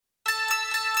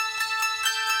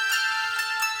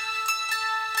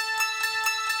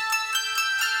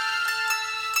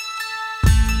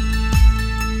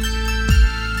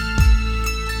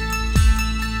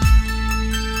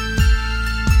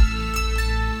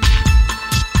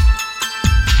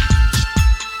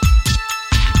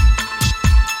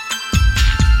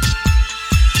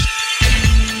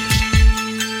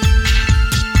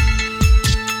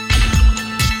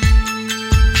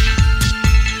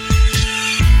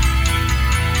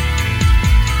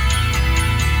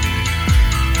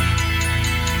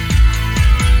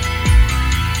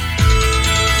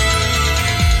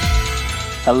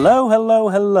Hello, hello,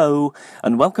 hello,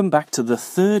 and welcome back to the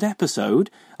third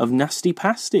episode of Nasty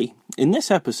Pasty. In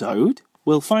this episode,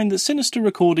 we'll find that sinister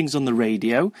recordings on the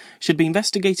radio should be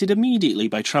investigated immediately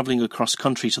by travelling across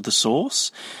country to the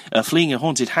source. Fleeing a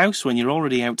haunted house when you're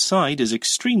already outside is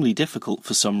extremely difficult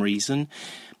for some reason.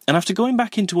 And after going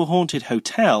back into a haunted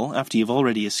hotel after you've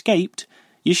already escaped,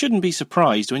 you shouldn't be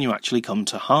surprised when you actually come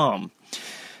to harm.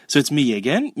 So it's me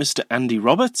again, Mr. Andy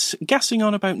Roberts, gassing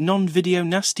on about non-video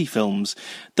nasty films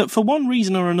that for one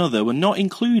reason or another were not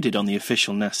included on the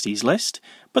official nasties list,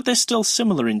 but they're still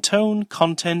similar in tone,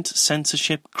 content,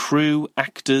 censorship, crew,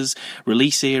 actors,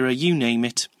 release era, you name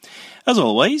it. As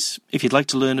always, if you'd like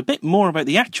to learn a bit more about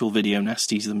the actual video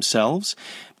nasties themselves,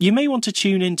 you may want to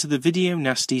tune into the Video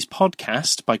Nasties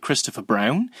podcast by Christopher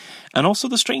Brown, and also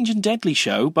the Strange and Deadly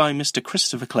Show by Mr.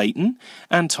 Christopher Clayton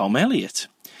and Tom Elliott.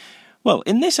 Well,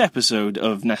 in this episode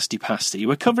of Nasty Pasty,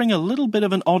 we're covering a little bit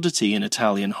of an oddity in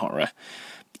Italian horror.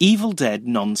 Evil Dead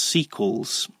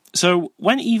non-sequels. So,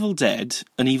 when Evil Dead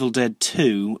and Evil Dead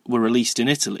 2 were released in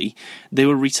Italy, they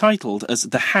were retitled as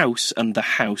The House and The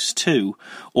House 2,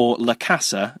 or La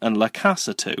Casa and La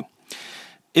Casa 2.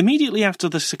 Immediately after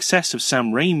the success of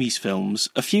Sam Raimi's films,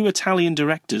 a few Italian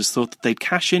directors thought that they'd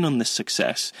cash in on this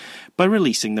success by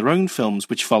releasing their own films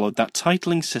which followed that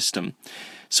titling system.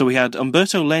 So we had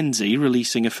Umberto Lenzi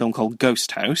releasing a film called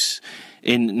Ghost House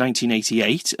in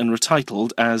 1988 and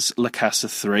retitled as La Casa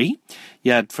 3.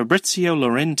 You had Fabrizio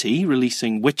Laurenti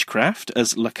releasing Witchcraft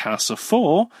as La Casa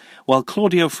 4, while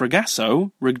Claudio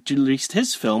Fragasso released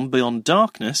his film Beyond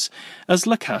Darkness as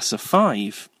La Casa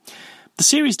 5. The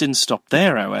series didn't stop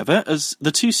there, however, as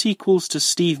the two sequels to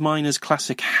Steve Miner's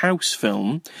classic House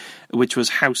film, which was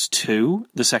House 2,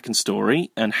 The Second Story,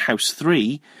 and House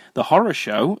 3, The Horror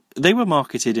Show, they were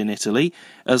marketed in Italy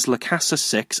as La Casa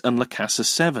 6 and La Casa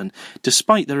 7,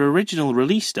 despite their original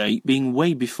release date being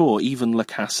way before even La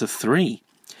Casa 3.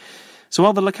 So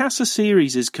while the La Casa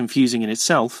series is confusing in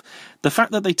itself, the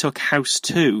fact that they took House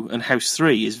 2 and House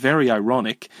 3 is very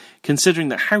ironic, considering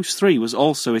that House 3 was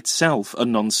also itself a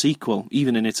non-sequel,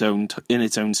 even in its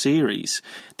own series.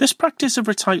 This practice of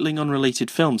retitling unrelated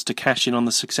films to cash in on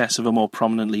the success of a more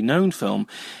prominently known film,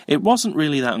 it wasn't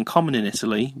really that uncommon in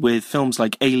Italy, with films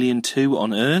like Alien 2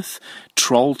 on Earth,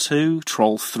 Troll 2,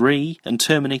 Troll 3, and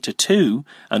Terminator 2,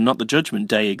 and not the Judgment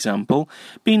Day example,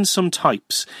 being some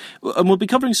types. And we'll be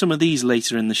covering some of these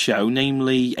later in the show,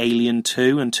 namely Alien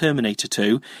 2 and Terminator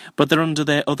 2, but they're under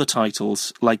their other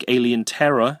titles, like Alien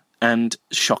Terror and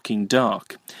Shocking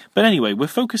Dark. But anyway, we're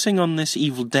focusing on this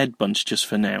Evil Dead bunch just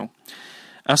for now.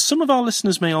 As some of our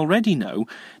listeners may already know,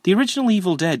 the original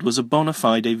Evil Dead was a bona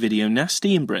fide video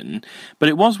nasty in Britain, but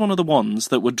it was one of the ones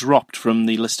that were dropped from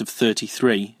the list of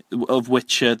 33, of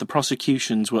which the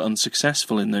prosecutions were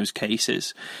unsuccessful in those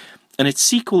cases. And its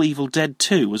sequel Evil Dead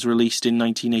 2 was released in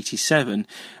 1987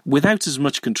 without as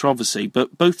much controversy,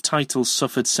 but both titles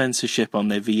suffered censorship on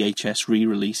their VHS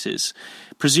re-releases,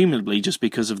 presumably just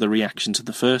because of the reaction to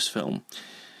the first film.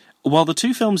 While the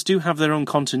two films do have their own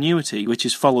continuity, which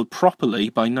is followed properly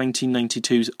by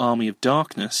 1992's Army of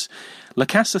Darkness, La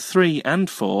Casa 3 and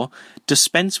 4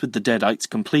 dispense with the Deadites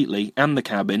completely and the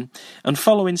cabin, and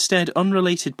follow instead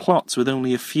unrelated plots with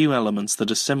only a few elements that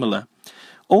are similar.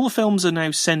 All the films are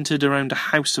now centred around a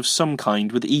house of some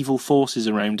kind with evil forces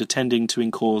around attending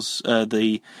to cause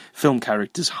the film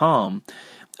characters harm.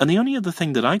 And the only other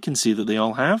thing that I can see that they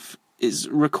all have is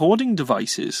recording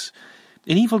devices.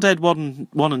 In Evil Dead 1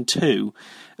 and 2,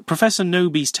 Professor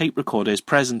Noby's tape recorder is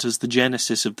present as the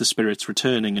genesis of the spirits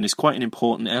returning and is quite an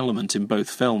important element in both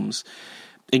films.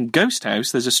 In Ghost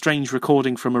House, there's a strange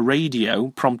recording from a radio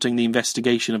prompting the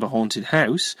investigation of a haunted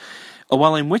house,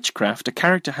 while in Witchcraft, a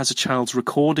character has a child's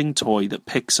recording toy that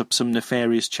picks up some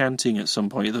nefarious chanting at some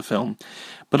point of the film.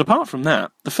 But apart from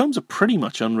that, the films are pretty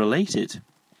much unrelated.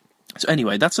 So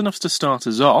anyway, that's enough to start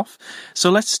us off, so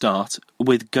let's start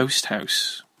with Ghost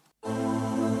House.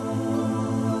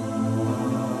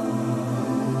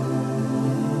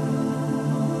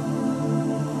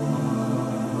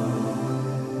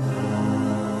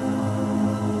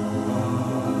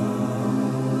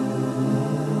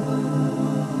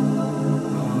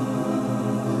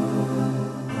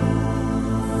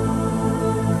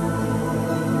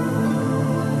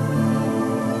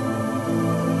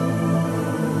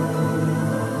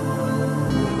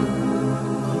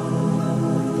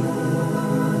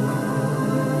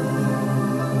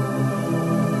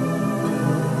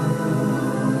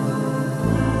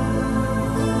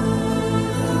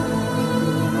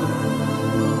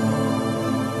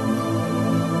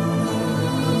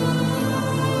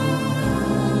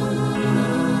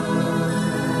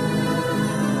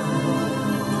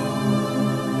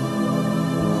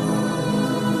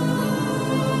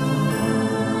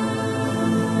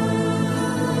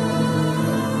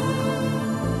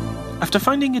 After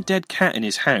finding a dead cat in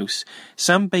his house,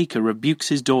 Sam Baker rebukes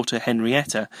his daughter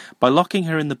Henrietta by locking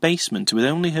her in the basement with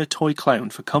only her toy clown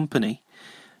for company.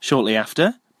 Shortly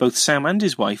after, both Sam and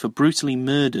his wife are brutally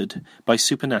murdered by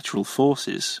supernatural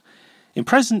forces. In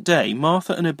present day,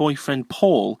 Martha and her boyfriend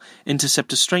Paul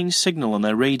intercept a strange signal on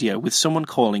their radio with someone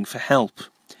calling for help.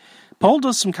 Paul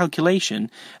does some calculation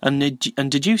and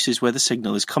deduces where the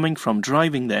signal is coming from,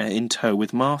 driving there in tow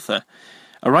with Martha.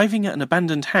 Arriving at an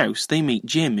abandoned house, they meet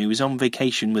Jim, who is on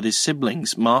vacation with his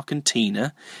siblings, Mark and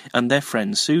Tina, and their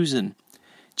friend Susan.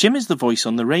 Jim is the voice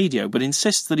on the radio, but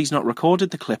insists that he's not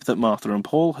recorded the clip that Martha and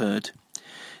Paul heard.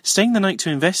 Staying the night to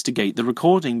investigate, the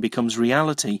recording becomes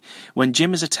reality when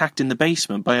Jim is attacked in the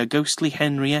basement by a ghostly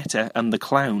Henrietta and the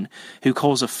clown, who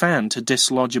cause a fan to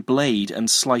dislodge a blade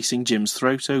and slicing Jim's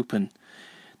throat open.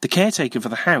 The caretaker for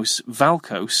the house,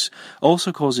 Valkos,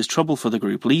 also causes trouble for the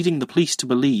group, leading the police to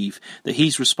believe that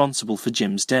he's responsible for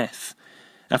Jim's death.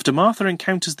 After Martha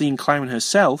encounters the clown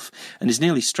herself and is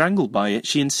nearly strangled by it,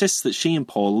 she insists that she and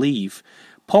Paul leave.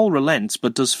 Paul relents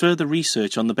but does further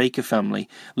research on the Baker family,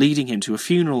 leading him to a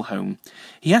funeral home.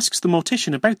 He asks the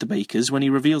mortician about the Bakers when he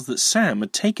reveals that Sam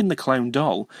had taken the clown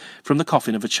doll from the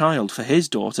coffin of a child for his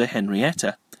daughter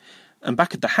Henrietta. And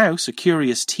back at the house, a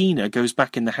curious Tina goes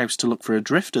back in the house to look for a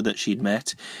drifter that she'd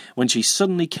met, when she's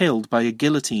suddenly killed by a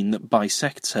guillotine that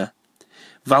bisects her.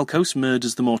 Valkos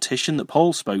murders the mortician that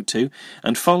Paul spoke to,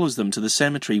 and follows them to the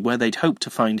cemetery where they'd hoped to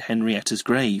find Henrietta's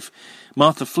grave.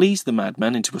 Martha flees the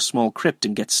madman into a small crypt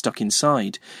and gets stuck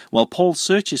inside, while Paul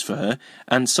searches for her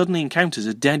and suddenly encounters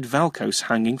a dead Valkos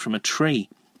hanging from a tree.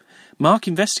 Mark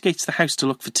investigates the house to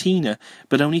look for Tina,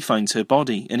 but only finds her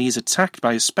body, and he is attacked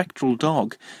by a spectral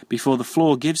dog before the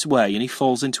floor gives way and he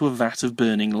falls into a vat of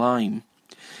burning lime.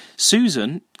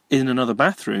 Susan, in another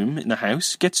bathroom in the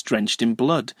house, gets drenched in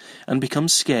blood and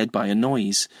becomes scared by a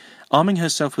noise. Arming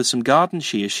herself with some garden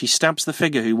shears, she stabs the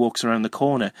figure who walks around the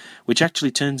corner, which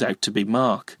actually turns out to be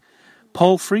Mark.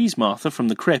 Paul frees Martha from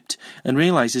the crypt and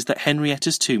realises that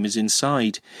Henrietta's tomb is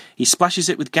inside. He splashes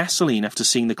it with gasoline after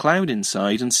seeing the cloud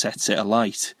inside and sets it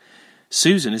alight.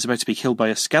 Susan is about to be killed by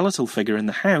a skeletal figure in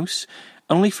the house,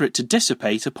 only for it to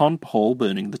dissipate upon Paul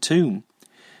burning the tomb.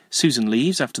 Susan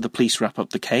leaves after the police wrap up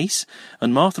the case,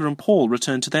 and Martha and Paul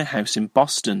return to their house in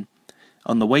Boston.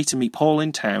 On the way to meet Paul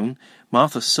in town,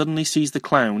 Martha suddenly sees the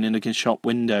clown in a shop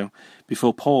window,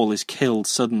 before Paul is killed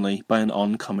suddenly by an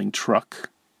oncoming truck.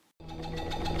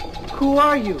 Who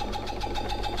are you?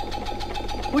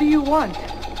 What do you want?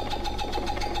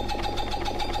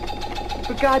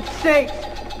 For God's sake!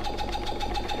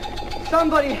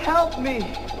 Somebody help me!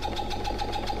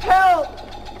 Help!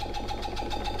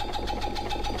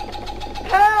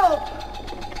 Help!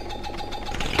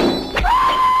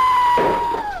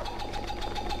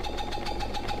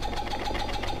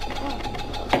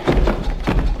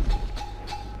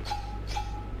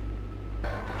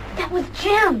 That was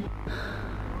Jim!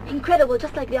 Incredible,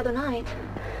 just like the other night.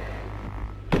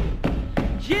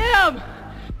 Jim!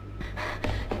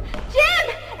 Jim!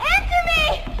 Answer me!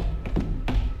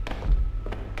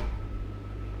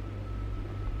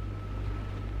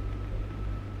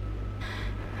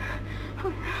 Oh,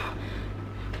 no.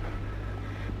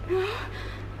 No.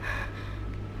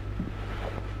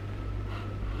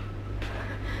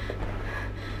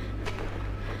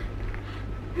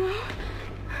 No.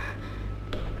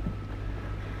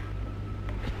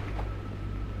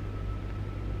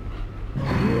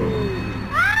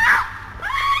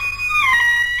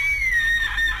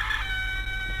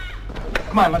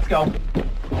 Come on, let's go.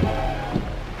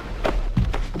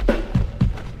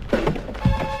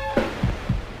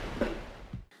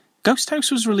 Ghost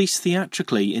House was released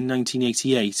theatrically in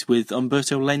 1988 with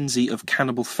Umberto Lenzi of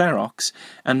Cannibal Ferox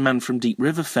and Man from Deep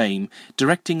River fame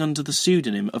directing under the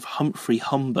pseudonym of Humphrey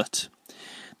Humbert.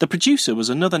 The producer was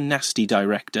another nasty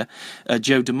director,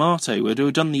 Joe D'Amato, who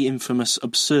had done the infamous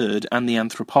Absurd and the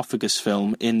Anthropophagus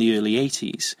film in the early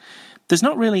 80s. There's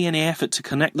not really any effort to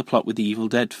connect the plot with the Evil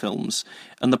Dead films,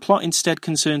 and the plot instead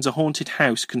concerns a haunted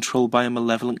house controlled by a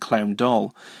malevolent clown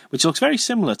doll, which looks very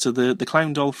similar to the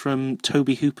clown doll from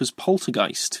Tobe Hooper's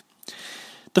Poltergeist.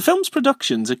 The film's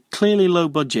productions are clearly low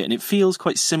budget, and it feels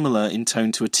quite similar in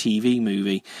tone to a TV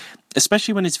movie,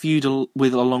 especially when it's viewed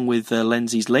along with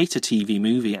Lenzi's later TV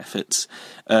movie efforts,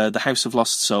 The House of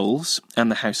Lost Souls and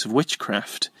The House of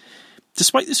Witchcraft.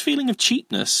 Despite this feeling of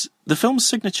cheapness, the film's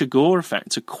signature gore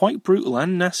effects are quite brutal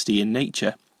and nasty in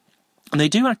nature, and they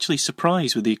do actually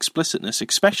surprise with the explicitness,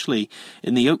 especially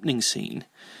in the opening scene.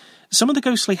 Some of the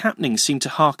ghostly happenings seem to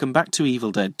harken back to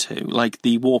Evil Dead 2, like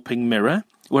the warping mirror,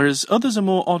 whereas others are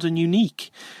more odd and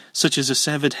unique, such as a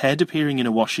severed head appearing in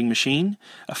a washing machine,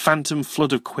 a phantom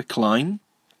flood of quicklime,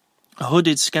 a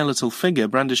hooded skeletal figure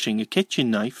brandishing a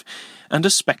kitchen knife, and a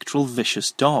spectral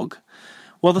vicious dog.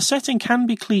 While the setting can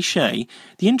be cliché,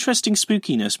 the interesting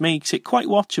spookiness makes it quite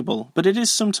watchable, but it is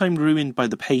sometimes ruined by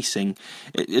the pacing.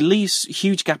 It leaves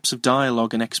huge gaps of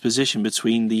dialogue and exposition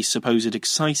between the supposed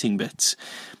exciting bits.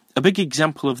 A big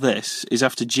example of this is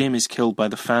after Jim is killed by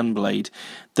the fan blade.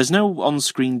 There's no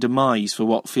on-screen demise for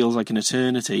what feels like an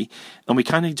eternity, and we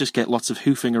kind of just get lots of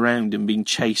hoofing around and being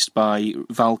chased by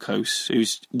Valkos,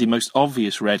 who's the most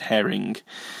obvious red herring.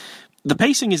 The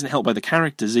pacing isn't helped by the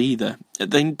characters either.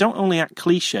 They don't only act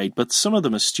cliched, but some of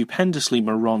them are stupendously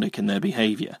moronic in their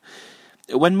behaviour.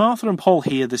 When Martha and Paul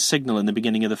hear this signal in the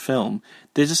beginning of the film,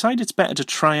 they decide it's better to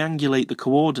triangulate the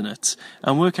coordinates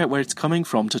and work out where it's coming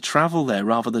from to travel there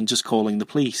rather than just calling the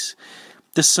police.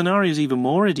 This scenario is even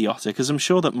more idiotic, as I'm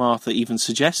sure that Martha even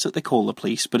suggests that they call the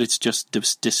police, but it's just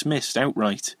dismissed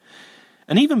outright.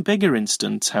 An even bigger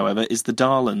instance, however, is the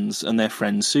Darlans and their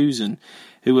friend Susan,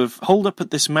 who have holed up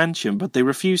at this mansion, but they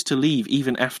refuse to leave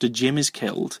even after Jim is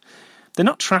killed. They're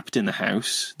not trapped in the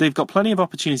house. They've got plenty of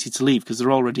opportunity to leave because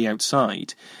they're already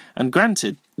outside. And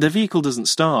granted, their vehicle doesn't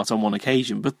start on one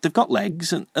occasion, but they've got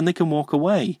legs and they can walk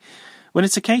away. When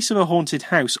it's a case of a haunted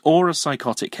house or a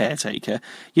psychotic caretaker,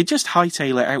 you just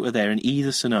hightail it out of there in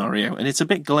either scenario, and it's a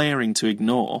bit glaring to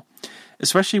ignore.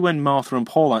 Especially when Martha and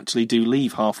Paul actually do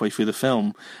leave halfway through the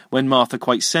film, when Martha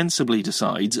quite sensibly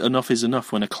decides enough is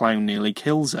enough when a clown nearly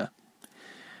kills her.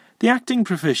 The acting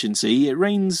proficiency, it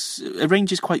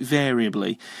ranges quite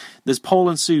variably. There's Paul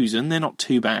and Susan, they're not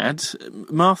too bad.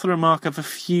 Martha and Mark have a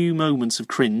few moments of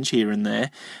cringe here and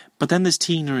there, but then there's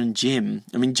Tina and Jim.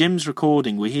 I mean, Jim's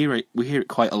recording, we hear it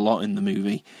quite a lot in the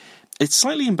movie. It's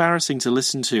slightly embarrassing to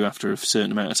listen to after a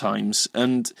certain amount of times,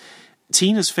 and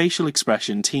Tina's facial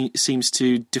expression seems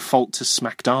to default to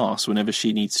smacked arse whenever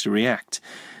she needs to react.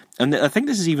 And I think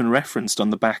this is even referenced on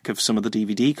the back of some of the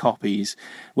DVD copies,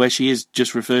 where she is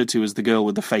just referred to as the girl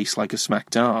with the face like a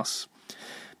smacked arse.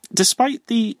 Despite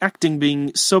the acting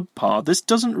being subpar, this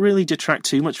doesn't really detract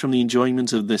too much from the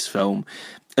enjoyment of this film,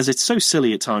 as it's so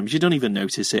silly at times you don't even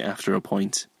notice it after a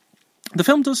point. The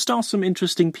film does star some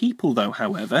interesting people, though,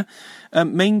 however.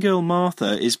 Main girl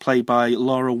Martha is played by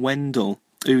Laura Wendell,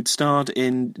 who'd starred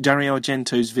in Dario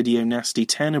Argento's video Nasty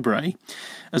Tenebrae,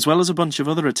 as well as a bunch of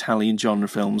other Italian genre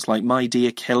films like My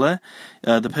Dear Killer,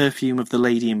 The Perfume of the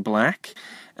Lady in Black,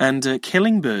 and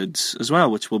Killing Birds as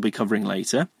well, which we'll be covering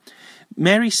later.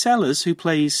 Mary Sellers, who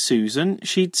plays Susan,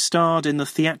 she'd starred in the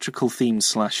theatrical-themed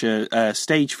slasher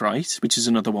Stage Fright, which is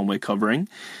another one we're covering,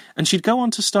 and she'd go on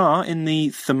to star in the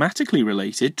thematically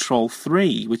related Troll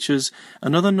 3, which was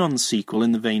another non-sequel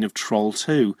in the vein of Troll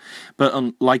 2. But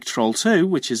unlike Troll 2,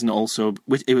 which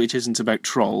isn't about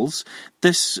trolls,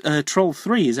 this Troll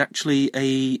 3 is actually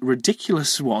a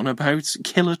ridiculous one about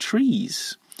killer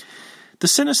trees. The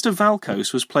sinister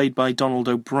Valkos was played by Donald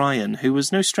O'Brien, who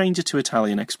was no stranger to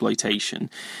Italian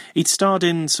exploitation. He'd starred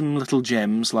in some little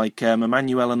gems like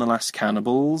Emmanuel and the Last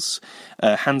Cannibals,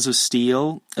 Hands of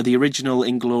Steel, the original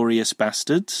Inglourious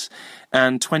Bastards,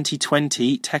 and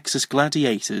 2020 Texas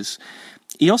Gladiators.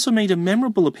 He also made a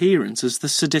memorable appearance as the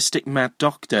sadistic Mad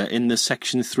Doctor in the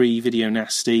Section 3 Video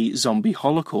Nasty Zombie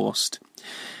Holocaust.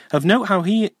 Of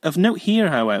note here,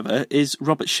 however, is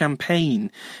Robert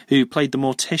Champagne, who played the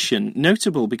Mortician,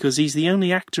 notable because he's the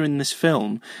only actor in this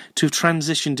film to have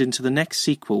transitioned into the next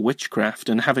sequel, Witchcraft,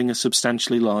 and having a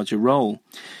substantially larger role.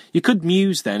 You could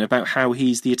muse then about how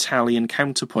he's the Italian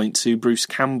counterpoint to Bruce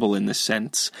Campbell in this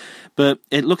sense, but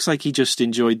it looks like he just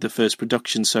enjoyed the first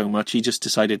production so much he just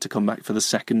decided to come back for the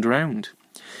second round.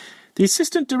 The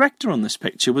assistant director on this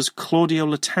picture was Claudio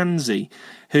Lattanzi,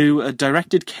 who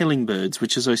directed Killing Birds,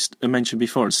 which, as I mentioned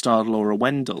before, had starred Laura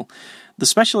Wendell. The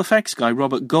special effects guy,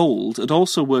 Robert Gold, had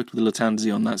also worked with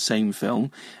Lattanzi on that same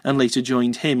film, and later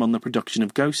joined him on the production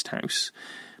of Ghost House.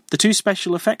 The two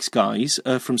special effects guys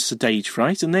are from Stage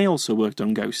Fright, and they also worked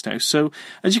on Ghost House. So,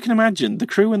 as you can imagine, the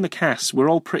crew and the cast were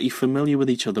all pretty familiar with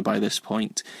each other by this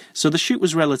point, so the shoot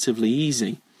was relatively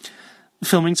easy.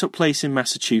 Filming took place in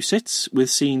Massachusetts, with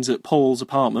scenes at Paul's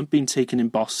apartment being taken in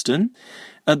Boston.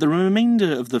 The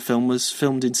remainder of the film was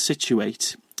filmed in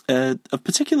Scituate. Of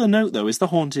particular note, though, is the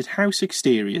haunted house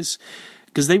exteriors,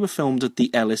 because they were filmed at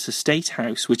the Ellis Estate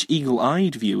House, which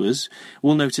eagle-eyed viewers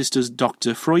will notice as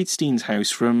Dr. Freudstein's house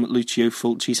from Lucio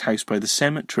Fulci's House by the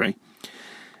Cemetery.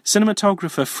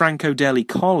 Cinematographer Franco Deli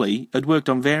Colli had worked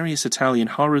on various Italian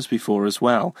horrors before as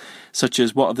well, such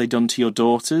as What Have They Done to Your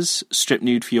Daughters, Strip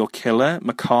Nude for Your Killer,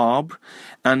 Macabre,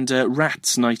 and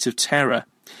Rats, Night of Terror.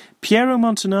 Piero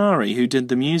Montanari, who did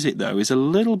the music, though, is a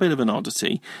little bit of an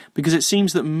oddity, because it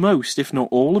seems that most, if not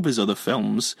all, of his other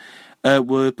films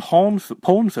were porn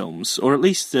films, or at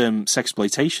least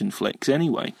sexploitation flicks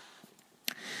anyway.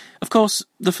 Of course,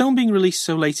 the film being released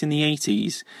so late in the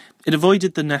 80s, it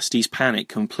avoided the Nasties' panic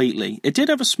completely. It did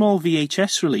have a small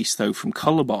VHS release, though, from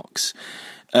Colourbox.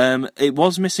 It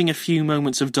was missing a few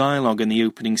moments of dialogue in the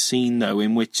opening scene, though,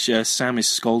 in which Sam is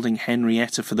scolding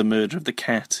Henrietta for the murder of the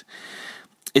cat.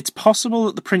 It's possible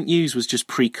that the print used was just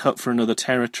pre-cut for another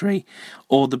territory,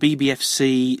 or the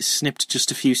BBFC snipped just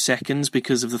a few seconds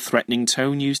because of the threatening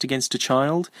tone used against a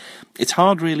child. It's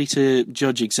hard really to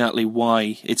judge exactly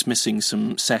why it's missing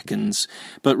some seconds,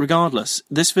 but regardless,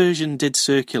 this version did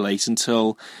circulate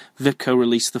until Vipco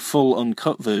released the full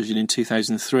uncut version in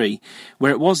 2003,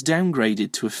 where it was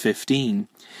downgraded to a 15.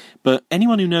 But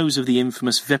anyone who knows of the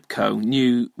infamous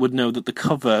Vipco would know that the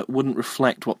cover wouldn't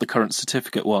reflect what the current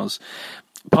certificate was.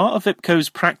 Part of Vipco's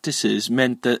practices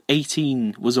meant that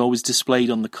 18 was always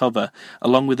displayed on the cover,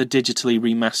 along with a digitally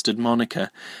remastered moniker,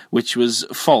 which was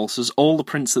false, as all the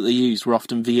prints that they used were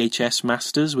often VHS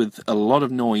masters with a lot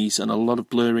of noise and a lot of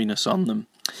blurriness on them.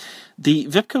 The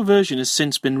Vipco version has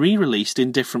since been re-released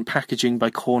in different packaging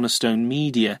by Cornerstone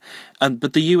Media,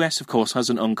 but the US, of course, has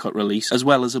an uncut release, as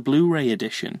well as a Blu-ray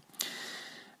edition.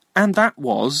 And that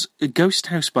was Ghost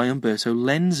House by Umberto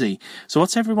Lenzi. So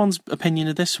what's everyone's opinion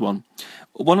of this one?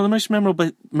 One of the most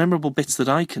memorable bits that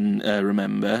I can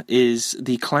remember is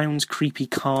the clown's creepy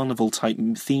carnival-type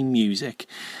theme music.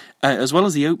 As well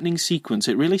as the opening sequence,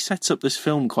 it really sets up this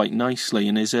film quite nicely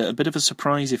and is a bit of a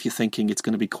surprise if you're thinking it's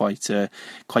going to be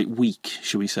quite weak,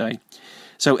 shall we say.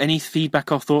 So any feedback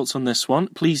or thoughts on this one,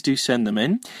 please do send them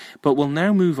in. But we'll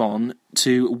now move on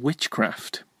to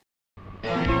Witchcraft.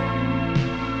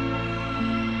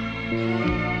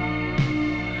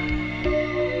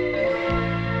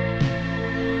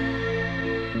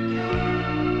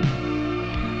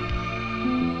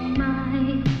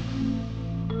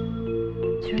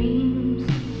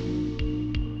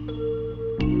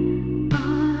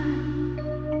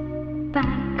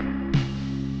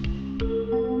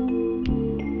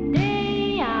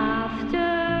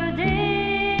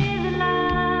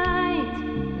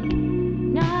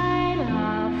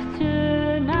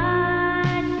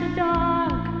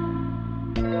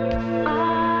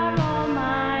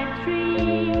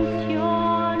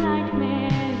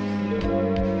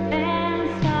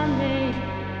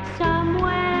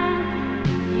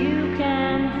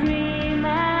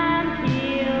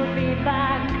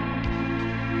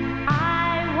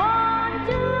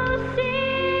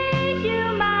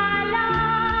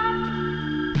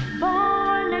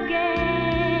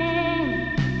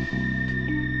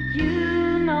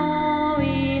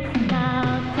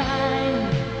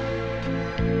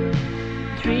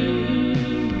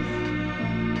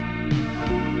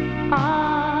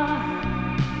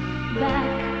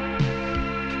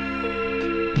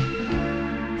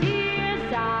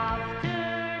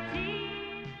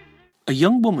 A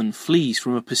young woman flees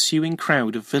from a pursuing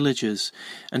crowd of villagers,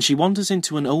 and she wanders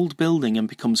into an old building and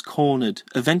becomes cornered,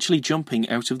 eventually jumping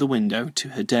out of the window to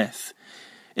her death.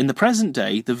 In the present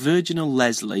day, the virginal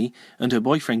Leslie and her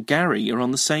boyfriend Gary are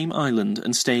on the same island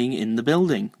and staying in the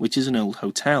building, which is an old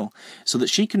hotel, so that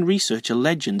she can research a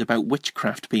legend about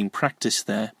witchcraft being practiced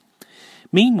there.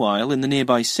 Meanwhile, in the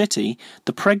nearby city,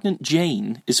 the pregnant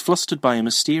Jane is flustered by a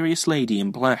mysterious lady in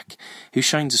black, who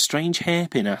shines a strange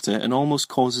hairpin at her and almost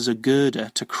causes a girder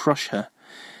to crush her.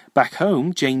 Back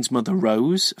home, Jane's mother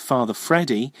Rose, father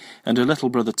Freddie, and her little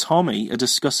brother Tommy are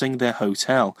discussing their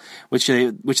hotel, which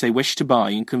they wish to buy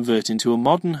and convert into a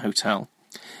modern hotel.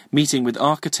 Meeting with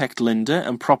architect Linda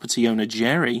and property owner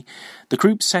Jerry, the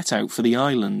group set out for the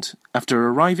island. After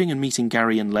arriving and meeting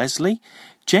Gary and Leslie,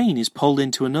 Jane is pulled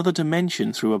into another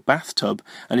dimension through a bathtub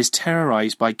and is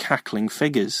terrorized by cackling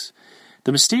figures.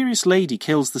 The mysterious lady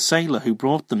kills the sailor who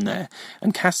brought them there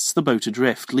and casts the boat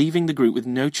adrift, leaving the group with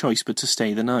no choice but to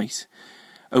stay the night.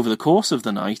 Over the course of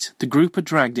the night, the group are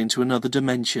dragged into another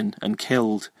dimension and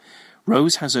killed.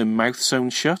 Rose has her mouth sewn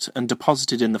shut and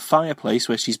deposited in the fireplace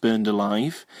where she's burned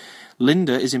alive.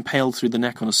 Linda is impaled through the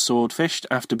neck on a swordfish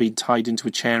after being tied into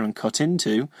a chair and cut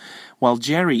into, while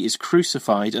Jerry is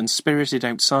crucified and spirited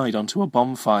outside onto a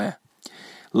bonfire.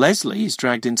 Leslie is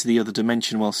dragged into the other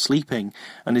dimension while sleeping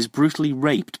and is brutally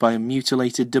raped by a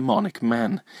mutilated demonic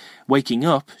man. Waking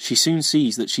up, she soon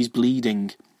sees that she's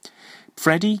bleeding.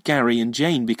 Freddie, Gary and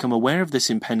Jane become aware of this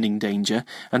impending danger,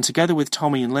 and together with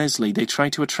Tommy and Leslie they try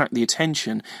to attract the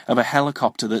attention of a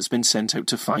helicopter that's been sent out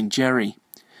to find Jerry.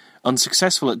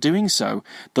 Unsuccessful at doing so,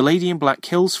 the lady in black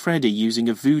kills Freddie using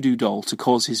a voodoo doll to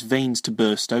cause his veins to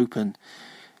burst open.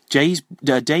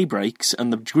 Day breaks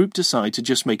and the group decide to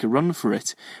just make a run for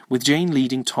it, with Jane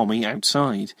leading Tommy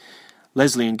outside.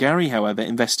 Leslie and Gary, however,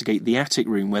 investigate the attic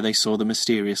room where they saw the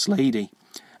mysterious lady,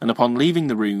 and upon leaving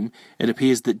the room, it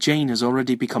appears that Jane has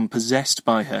already become possessed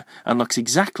by her and looks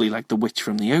exactly like the witch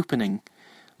from the opening.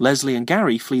 Leslie and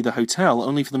Gary flee the hotel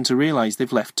only for them to realise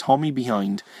they've left Tommy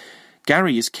behind.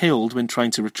 Gary is killed when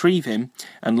trying to retrieve him,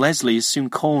 and Leslie is soon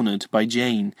cornered by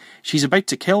Jane. She's about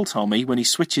to kill Tommy when he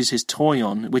switches his toy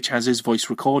on, which has his voice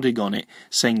recording on it,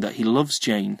 saying that he loves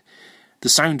Jane. The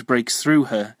sound breaks through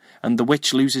her, and the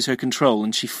witch loses her control,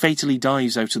 and she fatally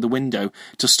dives out of the window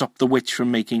to stop the witch from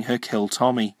making her kill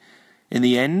Tommy. In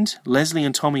the end, Leslie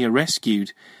and Tommy are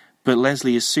rescued, but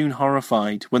Leslie is soon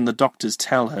horrified when the doctors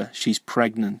tell her she's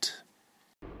pregnant.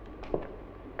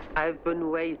 I've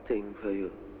been waiting for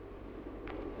you.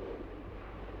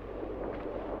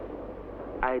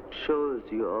 I chose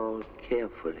you all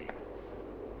carefully.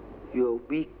 Your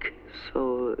weak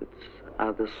souls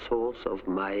are the source of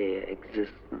my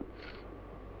existence.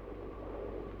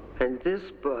 And this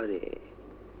body,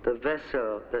 the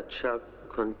vessel that shall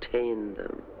contain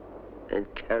them and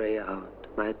carry out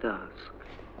my task.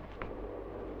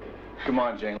 Come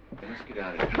on, Jane. Let's get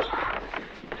out of here.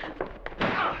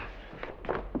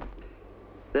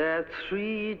 There are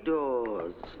 3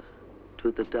 doors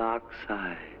to the dark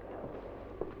side.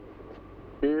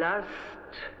 Lust,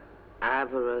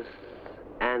 avarice,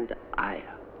 and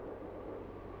ire.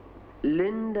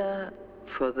 Linda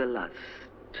for the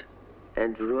lust,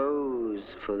 and Rose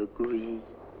for the greed,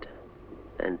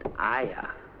 and ire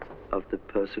of the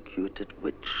persecuted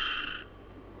witch.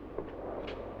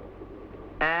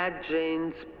 Add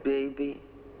Jane's baby,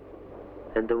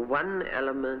 and the one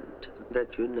element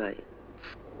that unites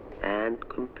and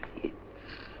completes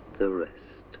the rest.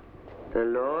 The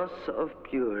loss of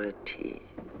purity,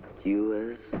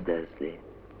 yours, Leslie.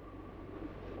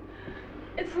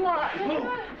 It's locked.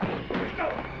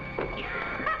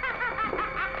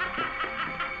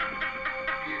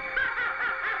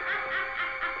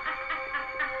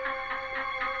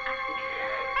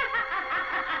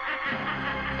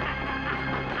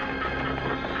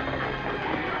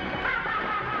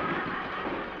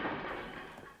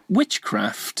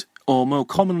 Witchcraft, or more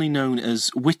commonly known as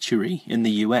witchery in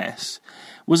the US,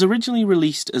 was originally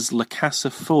released as La Casa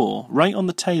 4, right on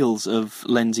the tails of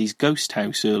Lindsay's Ghost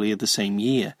House earlier the same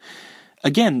year.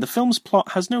 Again, the film's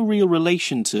plot has no real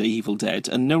relation to Evil Dead,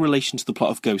 and no relation to the plot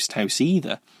of Ghost House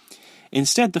either.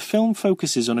 Instead, the film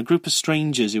focuses on a group of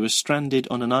strangers who are stranded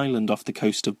on an island off the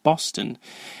coast of Boston,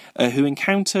 who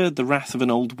encounter the wrath of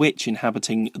an old witch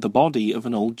inhabiting the body of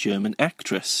an old German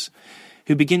actress,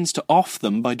 who begins to off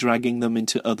them by dragging them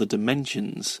into other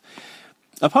dimensions.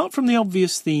 Apart from the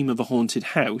obvious theme of a haunted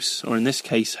house, or in this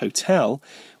case hotel,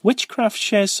 witchcraft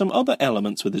shares some other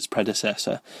elements with its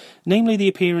predecessor, namely the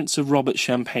appearance of Robert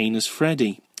Champagne as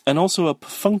Freddy, and also a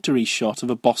perfunctory shot of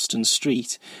a Boston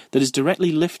street that is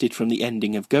directly lifted from the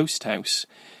ending of Ghost House.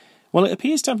 While it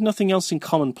appears to have nothing else in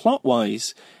common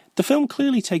plot-wise, the film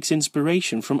clearly takes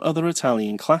inspiration from other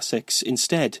Italian classics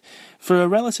instead, for a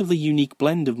relatively unique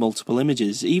blend of multiple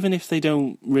images, even if they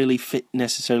don't really fit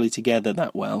necessarily together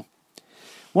that well.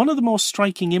 One of the more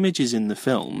striking images in the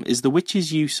film is the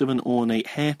witch's use of an ornate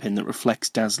hairpin that reflects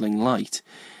dazzling light,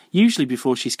 usually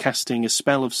before she's casting a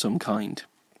spell of some kind.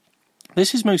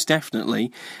 This is most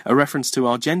definitely a reference to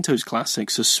Argento's classic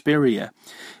Suspiria,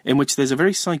 in which there's a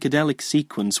very psychedelic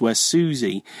sequence where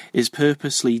Susie is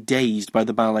purposely dazed by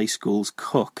the ballet school's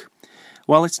cook.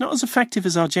 While it's not as effective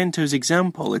as Argento's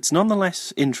example, it's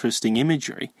nonetheless interesting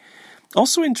imagery.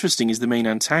 Also interesting is the main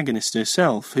antagonist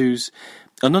herself, who's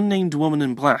an unnamed woman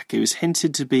in black who is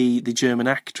hinted to be the German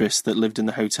actress that lived in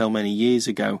the hotel many years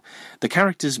ago. The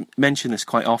characters mention this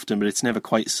quite often, but it's never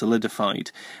quite solidified.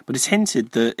 But it's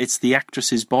hinted that it's the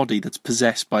actress's body that's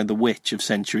possessed by the witch of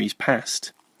centuries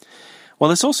past. While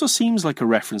this also seems like a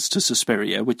reference to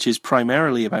Suspiria, which is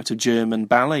primarily about a German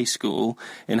ballet school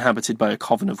inhabited by a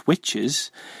coven of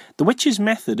witches, the witch's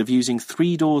method of using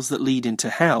 3 doors that lead into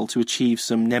hell to achieve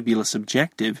some nebulous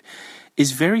objective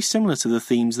is very similar to the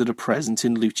themes that are present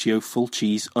in Lucio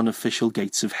Fulci's Unofficial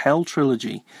Gates of Hell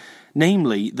trilogy,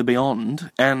 namely The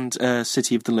Beyond and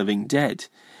City of the Living Dead.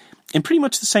 In pretty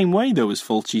much the same way, though, as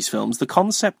Fulci's films, the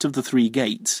concept of the 3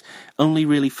 gates only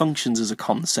really functions as a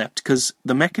concept, because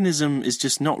the mechanism is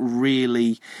just not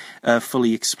really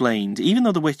fully explained, even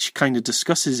though the witch kind of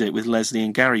discusses it with Leslie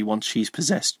and Gary once she's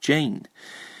possessed Jane.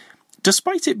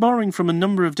 Despite it borrowing from a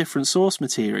number of different source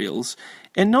materials,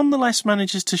 it nonetheless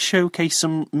manages to showcase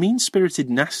some mean-spirited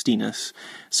nastiness,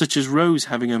 such as Rose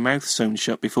having her mouth sewn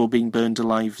shut before being burned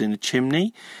alive in a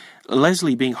chimney,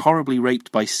 Leslie being horribly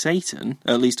raped by Satan,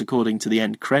 at least according to the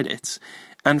end credits,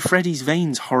 and Freddy's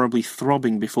veins horribly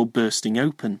throbbing before bursting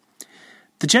open.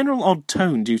 The general odd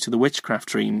tone due to the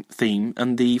witchcraft theme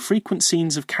and the frequent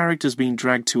scenes of characters being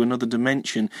dragged to another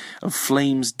dimension of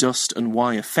flames, dust and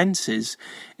wire fences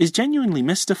is genuinely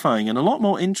mystifying and a lot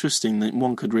more interesting than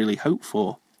one could really hope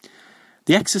for.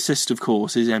 The Exorcist, of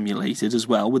course, is emulated as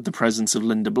well with the presence of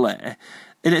Linda Blair,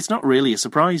 and it's not really a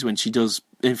surprise when she does,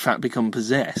 in fact, become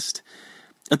possessed.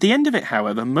 At the end of it,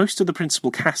 however, most of the principal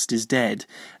cast is dead,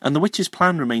 and the witch's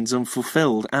plan remains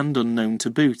unfulfilled and unknown to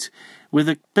boot, with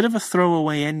a bit of a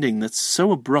throwaway ending that's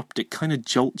so abrupt it kind of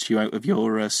jolts you out of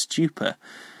your stupor.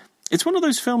 It's one of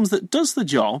those films that does the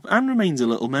job and remains a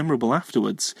little memorable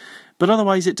afterwards, but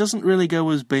otherwise it doesn't really go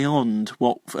as beyond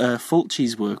what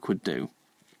Fulci's work would do.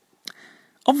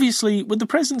 Obviously, with the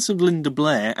presence of Linda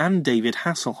Blair and David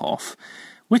Hasselhoff,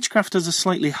 Witchcraft has a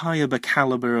slightly higher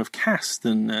calibre of cast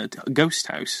than Ghost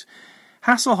House.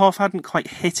 Hasselhoff hadn't quite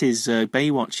hit his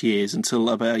Baywatch years until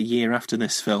about a year after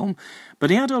this film, but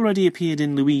he had already appeared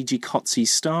in Luigi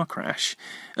Cozzi's Star Crash,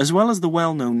 as well as the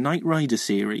well-known Knight Rider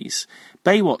series.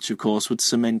 Baywatch, of course, would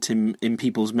cement him in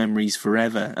people's memories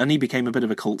forever, and he became a bit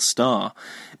of a cult star,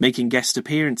 making guest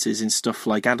appearances in stuff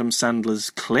like Adam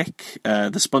Sandler's Click,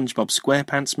 the SpongeBob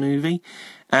SquarePants movie,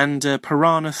 and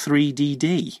Piranha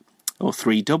 3DD. Or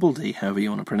 3DD, however you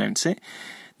want to pronounce it.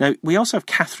 Now, we also have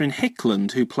Catherine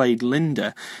Hickland, who played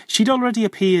Linda. She'd already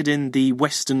appeared in the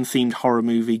Western-themed horror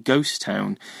movie Ghost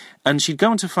Town, and she'd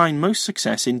go on to find most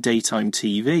success in daytime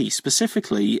TV,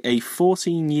 specifically a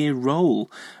 14-year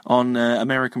role on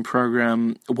American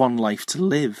programme One Life to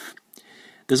Live.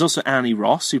 There's also Annie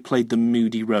Ross, who played the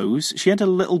Moody Rose. She had a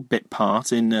little bit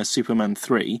part in Superman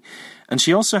 3, and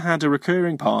she also had a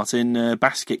recurring part in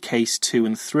Basket Case 2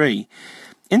 and 3.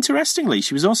 Interestingly,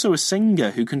 she was also a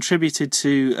singer who contributed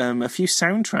to a few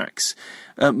soundtracks.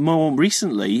 More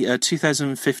recently,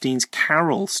 2015's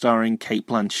Carol, starring Cate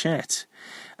Blanchett.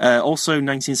 Also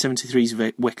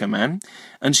 1973's Wicker Man.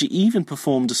 And she even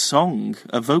performed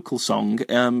a vocal song,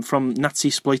 from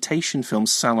Nazi-exploitation film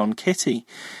Salon Kitty,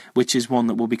 which is one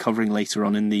that we'll be covering later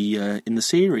on in the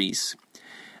series.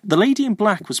 The Lady in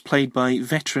Black was played by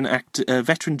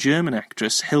veteran German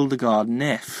actress Hildegard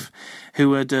Neff,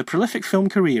 who had a prolific film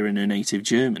career in her native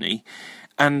Germany,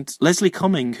 and Leslie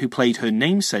Cumming, who played her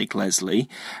namesake Leslie,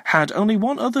 had only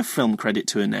one other film credit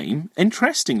to her name,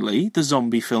 interestingly, the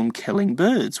zombie film Killing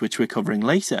Birds, which we're covering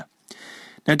later.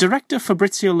 Now, director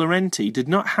Fabrizio Laurenti did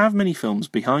not have many films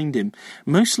behind him,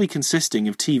 mostly consisting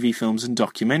of TV films and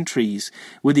documentaries,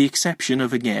 with the exception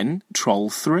of, again, Troll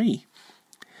 3.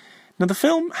 Now, the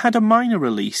film had a minor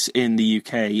release in the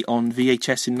UK on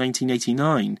VHS in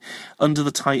 1989 under the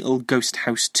title Ghost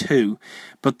House 2,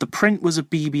 but the print was a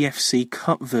BBFC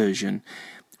cut version,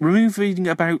 removing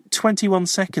about 21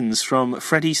 seconds from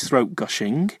Freddy's throat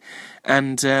gushing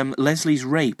and Leslie's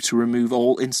rape to remove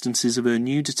all instances of her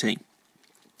nudity.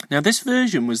 Now, this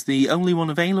version was the only one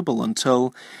available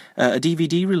until a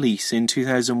DVD release in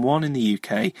 2001 in the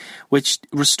UK, which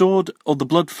restored all the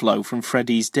blood flow from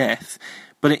Freddy's death,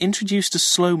 but it introduced a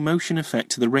slow motion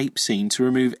effect to the rape scene to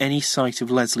remove any sight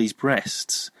of Leslie's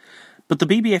breasts. But the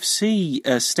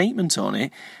BBFC statement on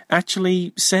it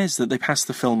actually says that they passed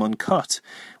the film uncut,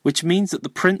 which means that the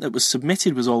print that was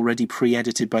submitted was already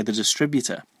pre-edited by the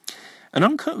distributor. An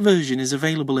uncut version is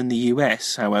available in the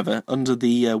US, however, under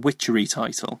the Witchery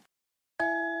title.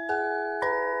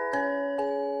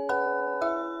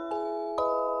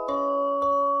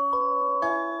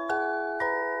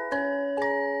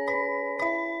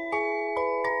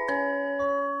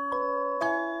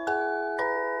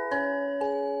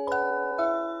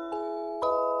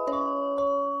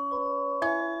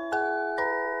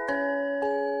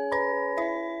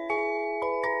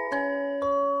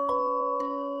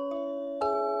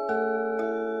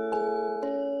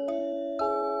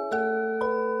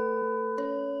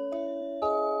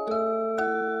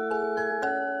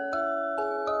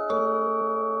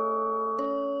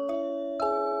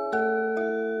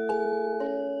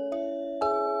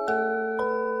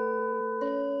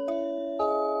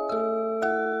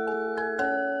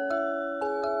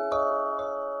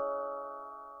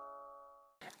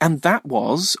 And that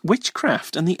was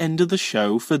Witchcraft and the end of the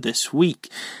show for this week.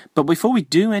 But before we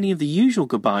do any of the usual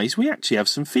goodbyes, we actually have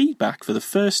some feedback for the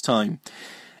first time.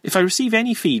 If I receive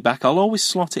any feedback, I'll always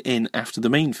slot it in after the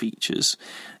main features.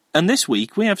 And this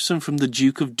week, we have some from the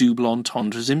Duke of Double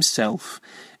Entendres himself.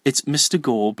 It's Mr.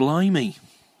 Gore Blimey.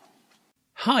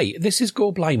 Hi, this is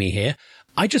Gore Blimey here.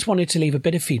 I just wanted to leave a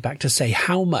bit of feedback to say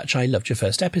how much I loved your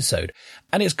first episode.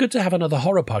 And it's good to have another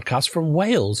horror podcast from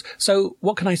Wales. So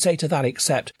what can I say to that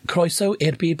except croeso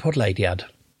i'r byd podlediad?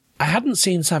 I hadn't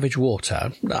seen Savage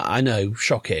Water. I know,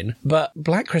 shocking. But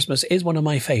Black Christmas is one of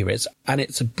my favourites, and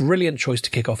it's a brilliant choice to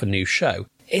kick off a new show.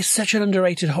 It's such an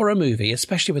underrated horror movie,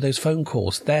 especially with those phone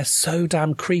calls. They're so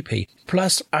damn creepy.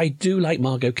 Plus, I do like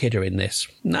Margot Kidder in this.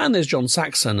 And there's John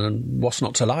Saxon, and what's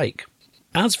not to like?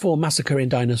 As for Massacre in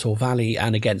Dinosaur Valley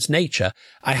and Against Nature,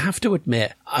 I have to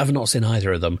admit I've not seen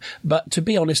either of them. But to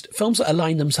be honest, films that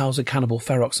align themselves with Cannibal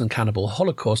Ferox and Cannibal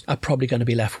Holocaust are probably going to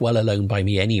be left well alone by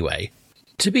me anyway.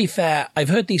 To be fair, I've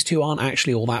heard these two aren't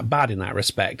actually all that bad in that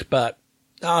respect, but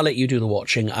I'll let you do the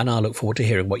watching and I'll look forward to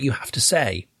hearing what you have to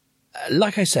say.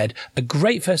 Like I said, a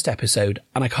great first episode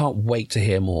and I can't wait to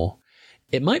hear more.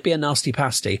 It might be a nasty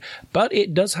pasty, but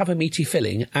it does have a meaty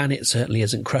filling and it certainly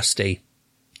isn't crusty.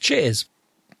 Cheers!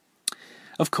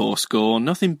 Of course, Gore,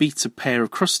 nothing beats a pair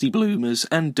of crusty bloomers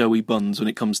and doughy buns when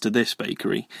it comes to this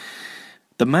bakery.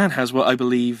 The man has what I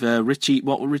believe Richie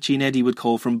and Eddie would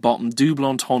call from bottom double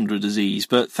entendre disease,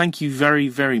 but thank you very,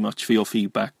 very much for your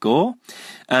feedback, Gore.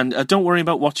 And don't worry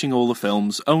about watching all the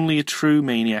films. Only a true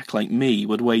maniac like me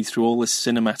would wade through all this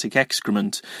cinematic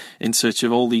excrement in search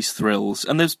of all these thrills,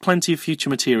 and there's plenty of future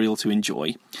material to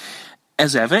enjoy.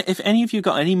 As ever, if any of you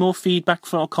got any more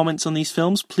feedback or comments on these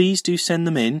films, please do send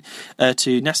them in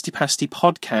to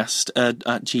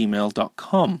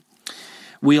nastypastypodcast@gmail.com.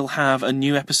 We'll have a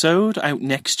new episode out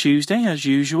next Tuesday, as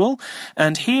usual,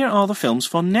 and here are the films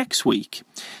for next week.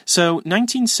 So,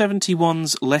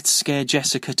 1971's Let's Scare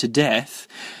Jessica to Death,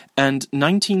 and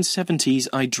 1970's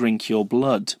I Drink Your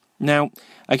Blood. Now,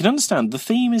 I can understand the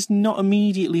theme is not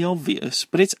immediately obvious,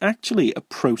 but it's actually a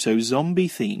proto-zombie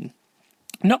theme.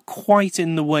 Not quite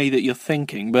in the way that you're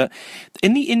thinking, but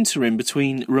in the interim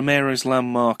between Romero's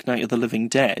landmark Night of the Living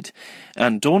Dead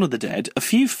and Dawn of the Dead, a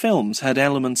few films had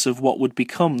elements of what would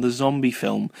become the zombie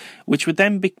film, which would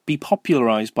then be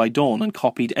popularised by Dawn and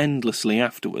copied endlessly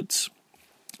afterwards.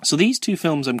 So these two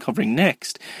films I'm covering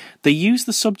next, they use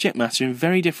the subject matter in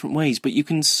very different ways, but you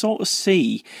can sort of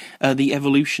see the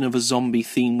evolution of a zombie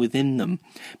theme within them.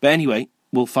 But anyway,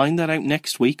 we'll find that out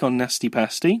next week on Nasty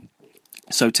Pasty.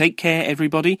 So take care,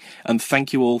 everybody, and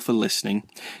thank you all for listening.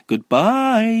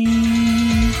 Goodbye!